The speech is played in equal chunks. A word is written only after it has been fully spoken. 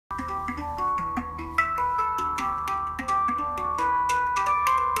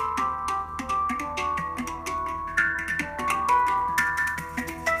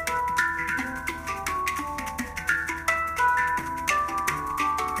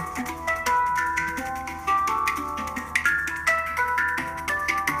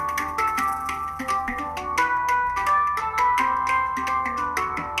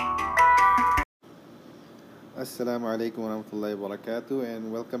Assalamu alaikum warahmatullahi wabarakatuh,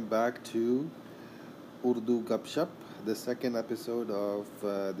 and welcome back to Urdu Gupshup, the second episode of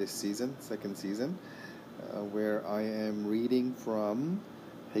this season, second season, where I am reading from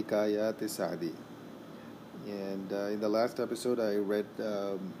Hikayat Saadi. And in the last episode, I read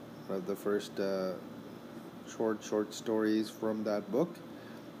the first short stories from that book,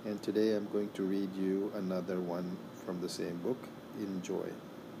 and today I'm going to read you another one from the same book. Enjoy.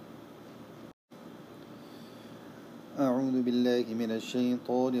 أعوذ بالله من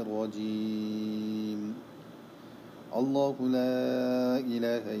الشيطان الرجيم الله لا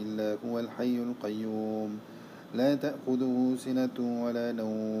إله إلا هو الحي القيوم لا تأخذه سنة ولا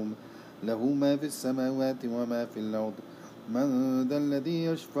نوم له ما في السماوات وما في الأرض من ذا الذي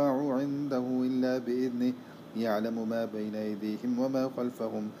يشفع عنده إلا بإذنه يعلم ما بين أيديهم وما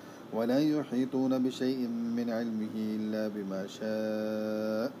خلفهم ولا يحيطون بشيء من علمه إلا بما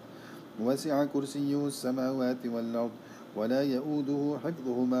شاء وسع كرسيه السماوات والأرض ولا يؤوده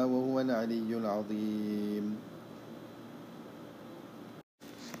حفظهما وهو العلي العظيم.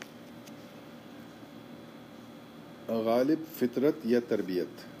 غالب فطرت یا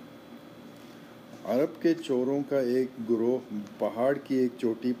تربیت. عرب کے چوروں کا ایک گروہ پہاڑ کی ایک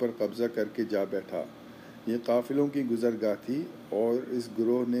چوٹی پر قبضہ کر کے جا بیٹھا. یہ قافلوں کی گزرگاہ تھی اور اس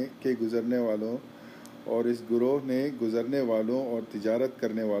گروہ نے گزرنے والوں اور تجارت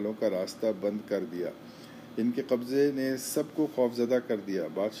کرنے والوں کا راستہ بند کر دیا. ان کے قبضے نے سب کو خوفزدہ کر دیا.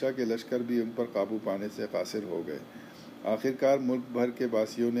 بادشاہ کے لشکر بھی ان پر قابو پانے سے قاصر ہو گئے. آخرکار ملک بھر کے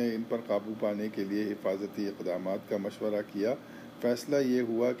باسیوں نے ان پر قابو پانے کے لیے حفاظتی اقدامات کا مشورہ کیا. فیصلہ یہ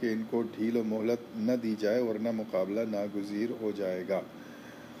ہوا کہ ان کو ڈھیل و مہلت نہ دی جائے ورنہ مقابلہ ناگزیر ہو جائے گا،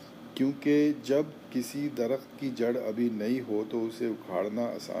 کیونکہ جب کسی درخت کی جڑ ابھی نئی ہو تو اسے اکھاڑنا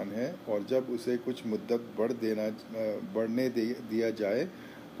آسان ہے، اور جب اسے کچھ مدت بڑھنے دیا جائے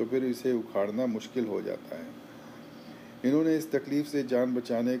تو پھر اسے اکھاڑنا مشکل ہو جاتا ہے. انہوں نے اس تکلیف سے جان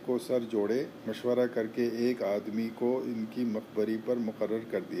بچانے کو سر جوڑے. مشورہ کر کے ایک آدمی کو ان کی مقبری پر مقرر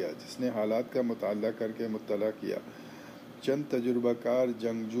کر دیا، جس نے حالات کا مطالعہ کر کے مطلع کیا. چند تجربہ کار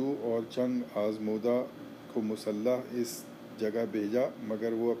جنگجو اور چند آزمودہ کو مسلح اس جگہ بھیجا،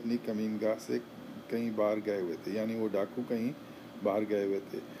 مگر وہ اپنی کمینگاہ سے کہیں باہر گئے ہوئے تھے، یعنی وہ ڈاکو کہیں باہر گئے ہوئے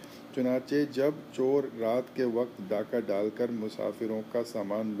تھے. چنانچہ جب چور رات کے وقت ڈاکہ ڈال کر مسافروں کا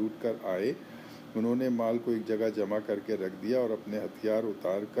سامان لوٹ کر آئے، انہوں نے مال کو ایک جگہ جمع کر کے رکھ دیا اور اپنے ہتھیار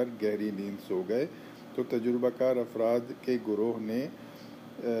اتار کر گہری نیند سو گئے. تو تجربہ کار افراد کے گروہ نے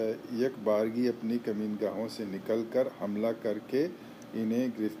یک بارگی اپنی کمینگاہوں سے نکل کر حملہ کر کے انہیں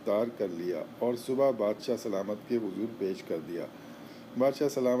گرفتار کر لیا اور صبح بادشاہ سلامت کے حضور پیش کر دیا. بادشاہ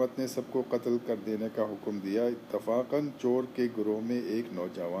سلامت نے سب کو قتل کر دینے کا حکم دیا. اتفاقاً چور کے گروہ میں ایک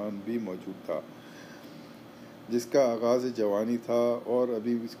نوجوان بھی موجود تھا جس کا آغاز جوانی تھا اور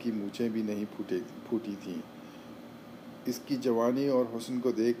ابھی اس کی مونچھیں بھی نہیں پھوٹی تھیں. اس کی جوانی اور حسن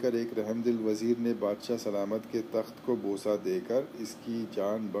کو دیکھ کر ایک رحم دل وزیر نے بادشاہ سلامت کے تخت کو بوسہ دے کر اس کی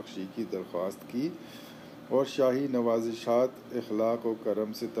جان بخشی کی درخواست کی اور شاہی نوازشات اخلاق و کرم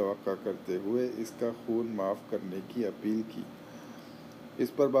سے توقع کرتے ہوئے اس کا خون معاف کرنے کی اپیل کی. اس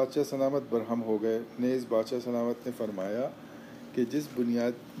پر بادشاہ سلامت برہم ہو گئے. نیز بادشاہ سلامت نے فرمایا کہ جس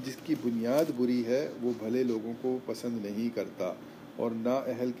کی بنیاد بری ہے وہ بھلے لوگوں کو پسند نہیں کرتا، اور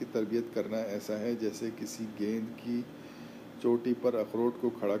نااہل کی تربیت کرنا ایسا ہے جیسے کسی گیند کی چوٹی پر اخروٹ کو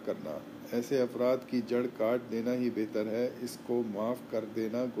کھڑا کرنا. ایسے افراد کی جڑ کاٹ دینا ہی بہتر ہے. اس کو معاف کر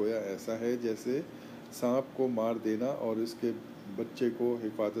دینا گویا ایسا ہے جیسے سانپ کو مار دینا اور اس کے بچے کو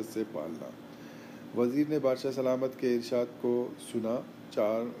حفاظت سے پالنا. وزیر نے بادشاہ سلامت کے ارشاد کو سنا.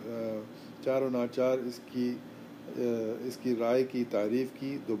 چار و ناچار اس کی رائے کی تعریف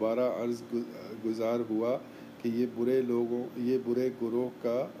کی. دوبارہ عرض گزار ہوا کہ یہ برے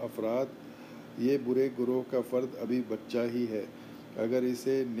گروہ کا فرد ابھی بچہ ہی ہے. اگر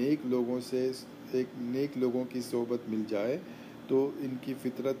اسے نیک لوگوں کی صحبت مل جائے تو ان کی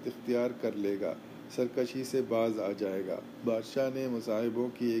فطرت اختیار کر لے گا، سرکشی سے باز آ جائے گا. بادشاہ کے مصاحبوں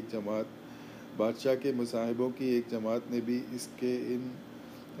کی ایک جماعت نے بھی اس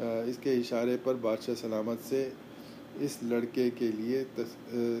کے اشارے پر بادشاہ سلامت سے اس لڑکے کے لیے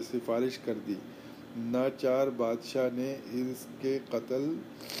سفارش کر دی. ناچار بادشاہ نے اس کے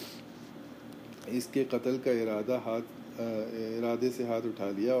قتل کا ارادے سے ہاتھ اٹھا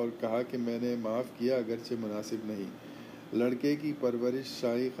لیا اور کہا کہ میں نے معاف کیا، اگرچہ مناسب نہیں. لڑکے کی پرورش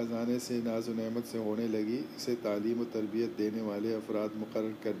شاہی خزانے سے ناز و نعمت سے ہونے لگی. اسے تعلیم و تربیت دینے والے افراد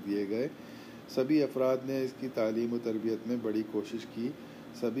مقرر کر دیے گئے. سبھی افراد نے اس کی تعلیم و تربیت میں بڑی کوشش کی.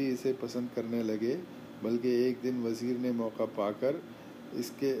 سبھی اسے پسند کرنے لگے، بلکہ ایک دن وزیر نے موقع پا کر اس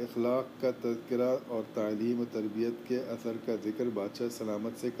کے اخلاق کا تذکرہ اور تعلیم و تربیت کے اثر کا ذکر بادشاہ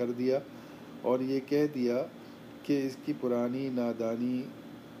سلامت سے کر دیا اور یہ کہہ دیا کہ اس کی پرانی نادانی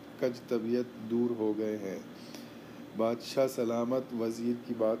کج طبیعت دور ہو گئے ہیں۔ بادشاہ سلامت وزیر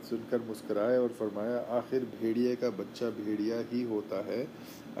کی بات سن کر مسکرائے اور فرمایا، آخر بھیڑیے کا بچہ بھیڑیا ہی ہوتا ہے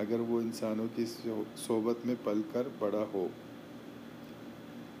اگر وہ انسانوں کی صحبت میں پل کر بڑا ہو۔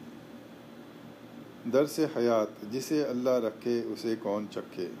 درس حیات، جسے اللہ رکھے اسے کون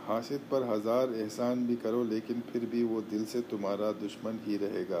چکھے۔ حاسد پر ہزار احسان بھی کرو لیکن پھر بھی وہ دل سے تمہارا دشمن ہی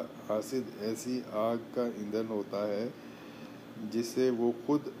رہے گا۔ حاسد ایسی آگ کا ایندھن ہوتا ہے جسے وہ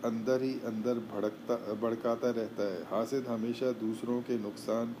خود اندر ہی اندر بھڑکاتا رہتا ہے۔ حاسد ہمیشہ دوسروں کے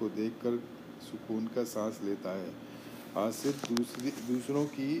نقصان کو دیکھ کر سکون کا سانس لیتا ہے۔ حاسد دوسروں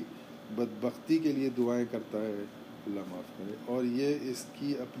کی بدبختی کے لیے دعائیں کرتا ہے، اللہ معاف کرے، اور یہ اس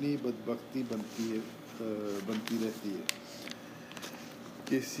کی اپنی بدبختی بنتی رہتی ہے۔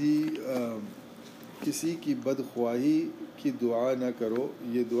 کسی کی بدخواہی کی دعا نہ کرو،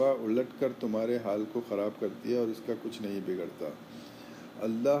 یہ دعا الٹ کر تمہارے حال کو خراب کرتی ہے اور اس کا کچھ نہیں بگڑتا۔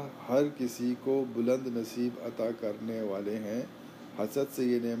 اللہ ہر کسی کو بلند نصیب عطا کرنے والے ہیں، حسد سے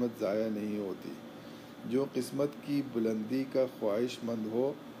یہ نعمت ضائع نہیں ہوتی۔ جو قسمت کی بلندی کا خواہش مند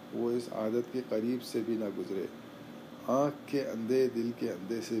ہو وہ اس عادت کے قریب سے بھی نہ گزرے۔ آنکھ کے اندھے دل کے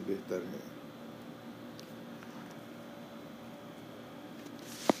اندھے سے بہتر ہیں۔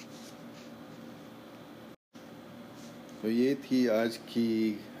 تو یہ تھی آج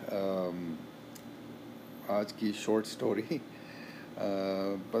کی شارٹ سٹوری۔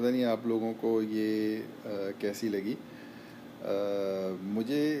 پتہ نہیں آپ لوگوں کو یہ کیسی لگی۔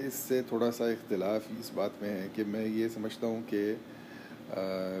 مجھے اس سے تھوڑا سا اختلاف اس بات میں ہے کہ میں یہ سمجھتا ہوں کہ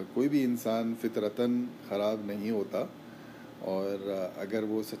کوئی بھی انسان فطرتاً خراب نہیں ہوتا، اور اگر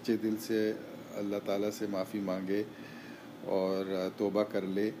وہ سچے دل سے اللہ تعالیٰ سے معافی مانگے اور توبہ کر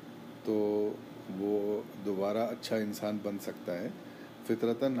لے تو وہ دوبارہ اچھا انسان بن سکتا ہے۔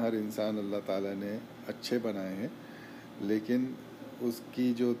 فطرتاً ہر انسان اللہ تعالیٰ نے اچھے بنائے ہیں، لیکن اس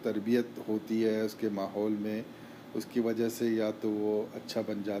کی جو تربیت ہوتی ہے اس کے ماحول میں، اس کی وجہ سے یا تو وہ اچھا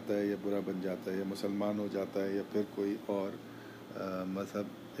بن جاتا ہے یا برا بن جاتا ہے، یا مسلمان ہو جاتا ہے یا پھر کوئی اور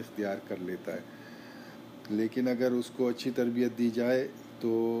مذہب اختیار کر لیتا ہے۔ لیکن اگر اس کو اچھی تربیت دی جائے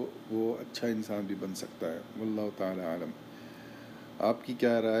تو وہ اچھا انسان بھی بن سکتا ہے۔ واللہ تعالی عالم۔ آپ کی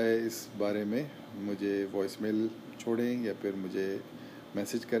کیا رائے ہے اس بارے میں؟ مجھے وائس میل چھوڑیں یا پھر مجھے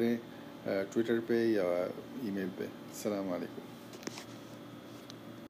میسج کریں ٹویٹر پہ یا ای میل پہ۔ السلام علیکم۔